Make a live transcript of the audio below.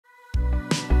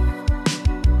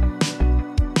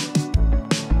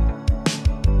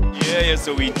Yeah,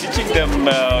 so we're teaching them,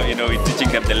 we're teaching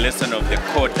them the lesson of the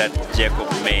coat that Jacob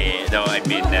made.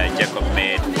 Jacob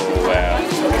made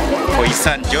for his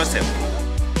son Joseph.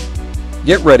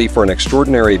 Get ready for an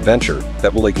extraordinary adventure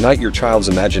that will ignite your child's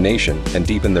imagination and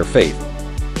deepen their faith.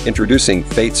 Introducing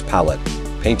Faith's Pallete,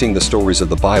 painting the stories of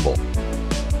the Bible.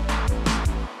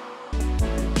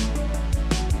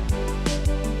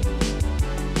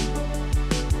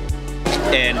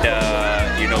 And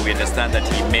we understand that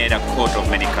he made a coat of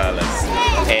many colors.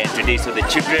 And today, so the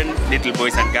children, little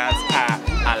boys and girls,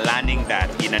 are learning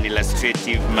that in an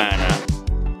illustrative manner.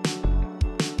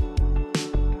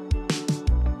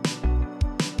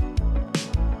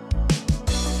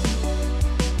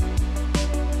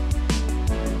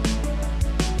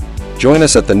 Join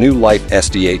us at the New Life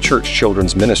SDA Church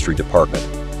Children's Ministry Department,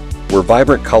 where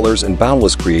vibrant colors and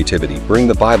boundless creativity bring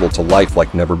the Bible to life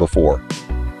like never before.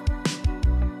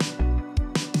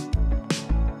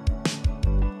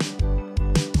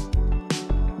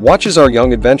 Watch as our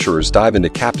young adventurers dive into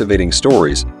captivating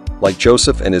stories like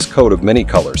Joseph and his coat of many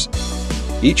colors.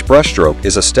 Each brushstroke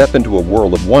is a step into a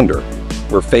world of wonder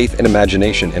where faith and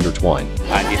imagination intertwine.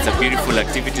 And it's a beautiful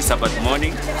activity Sabbath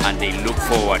morning, and they look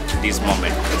forward to this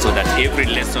moment so that every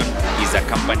lesson is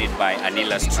accompanied by an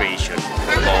illustration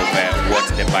of what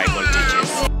the Bible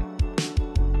teaches.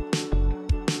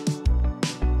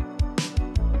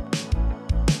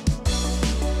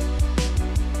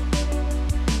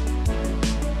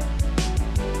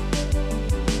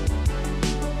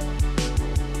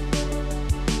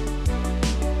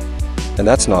 And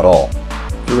that's not all.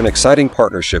 Through an exciting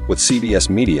partnership with CBS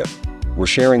Media, we're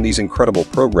sharing these incredible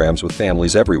programs with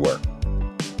families everywhere.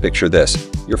 Picture this,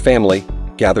 your family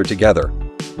gathered together,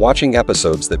 watching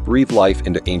episodes that breathe life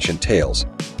into ancient tales.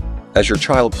 As your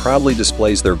child proudly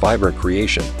displays their vibrant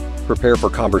creation, prepare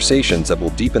for conversations that will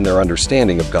deepen their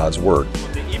understanding of God's Word.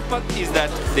 The impact is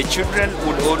that the children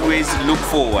would always look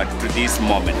forward to this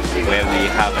moment where we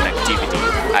have an activity.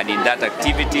 And in that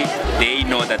activity, they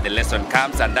know that the lesson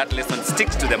comes and that lesson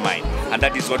sticks to the mind. And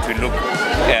that is what we look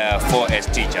for as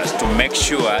teachers, to make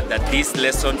sure that these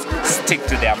lessons stick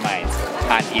to their minds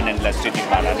and in an illustrative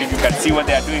manner. And if you can see what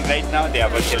they are doing right now, they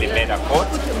have actually made a coat.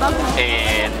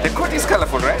 And the coat is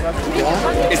colorful, right?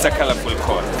 Yeah. It's a colorful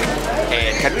coat.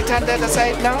 And can we turn the other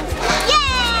side now? Yeah!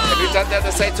 Can we turn the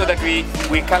other side so that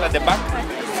we color the back?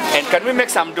 And can we make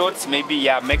some dots? Maybe,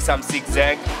 yeah, make some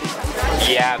zigzag.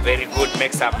 Yeah, very good.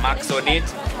 Make some marks on it.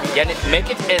 Yeah, make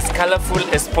it as colorful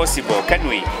as possible. Can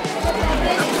we?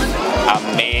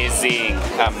 Amazing,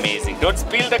 amazing. Don't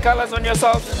spill the colors on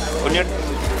yourself.